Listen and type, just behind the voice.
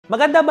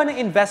Maganda ba ng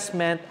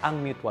investment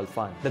ang mutual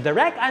fund? The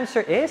direct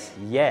answer is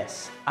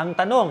yes. Ang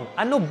tanong,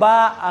 ano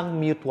ba ang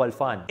mutual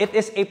fund? It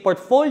is a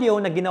portfolio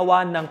na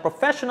ginawa ng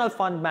professional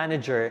fund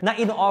manager na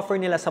ino-offer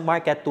nila sa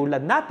market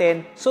tulad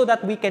natin so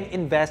that we can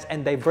invest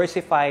and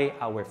diversify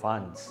our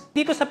funds.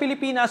 Dito sa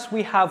Pilipinas,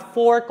 we have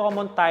 4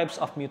 common types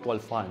of mutual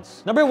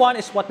funds. Number 1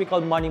 is what we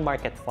call money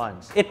market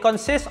funds. It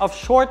consists of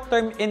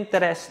short-term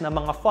interest na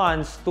mga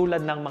funds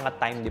tulad ng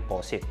mga time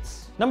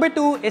deposits. Number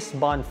 2 is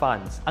bond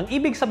funds. Ang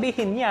ibig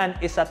sabihin niyan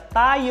is that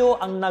tayo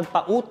ang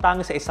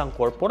nagpautang sa isang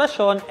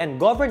korporasyon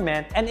and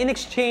government, and in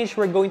exchange,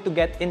 we're going to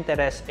get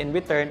interest in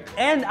return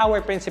and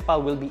our principal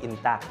will be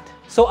intact.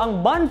 So,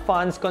 ang bond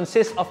funds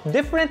consist of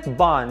different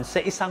bonds sa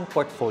isang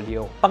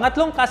portfolio.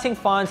 Pangatlong kasing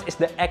funds is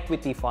the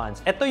equity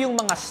funds. Ito yung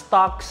mga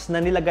stocks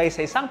na nilagay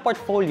sa isang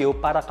portfolio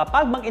para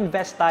kapag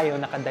mag-invest tayo,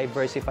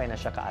 naka-diversify na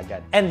siya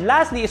kaagad. And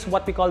lastly is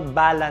what we call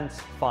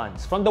balance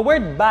funds. From the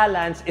word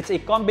balance, it's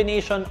a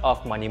combination of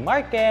money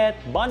market,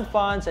 bond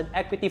funds, and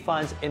equity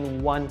funds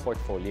in one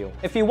portfolio.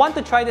 If you want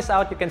to try this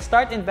out, you can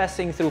start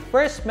investing through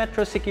First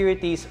Metro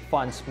Securities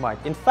Fund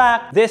Smart. In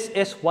fact, this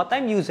is what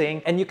I'm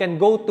using, and you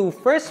can go to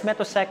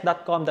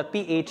firstmetrosec.com.ph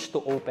to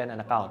open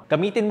an account.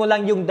 Gamitin mo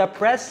lang yung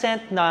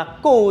thepresent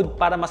na code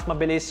para mas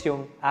mabilis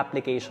yung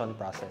application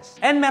process.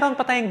 And meron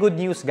pa tayong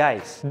good news,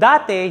 guys.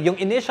 Dati, yung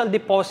initial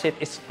deposit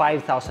is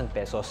 5,000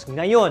 pesos.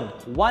 Ngayon,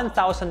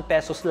 1,000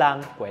 pesos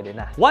lang pwede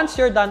na. Once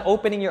you're done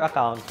opening your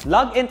account,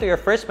 log into your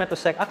First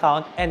Metrosec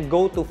account and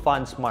go to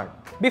Fund Smart.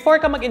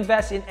 Before ka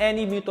mag-invest in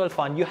any mutual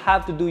fund, you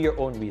have to do your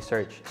own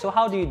research. So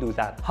how do you do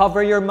that? Hover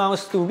your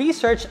mouse to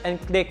research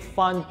and click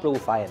Fund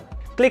Profile.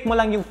 Click mo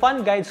lang yung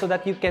fund guide so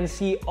that you can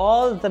see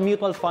all the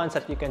mutual funds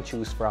that you can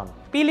choose from.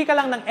 Pili ka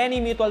lang ng any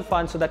mutual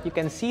fund so that you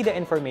can see the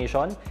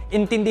information,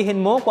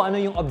 intindihin mo kung ano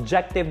yung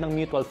objective ng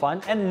mutual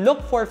fund, and look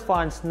for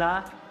funds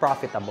na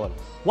profitable.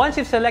 Once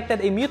you've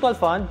selected a mutual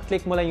fund,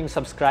 click mo lang yung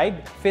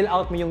subscribe, fill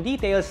out mo yung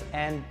details,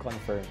 and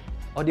confirm.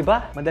 O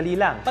diba? Madali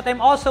lang. But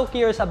I'm also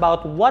curious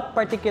about what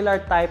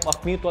particular type of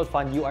mutual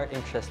fund you are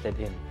interested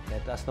in.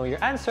 Let us know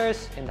your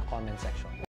answers in the comment section.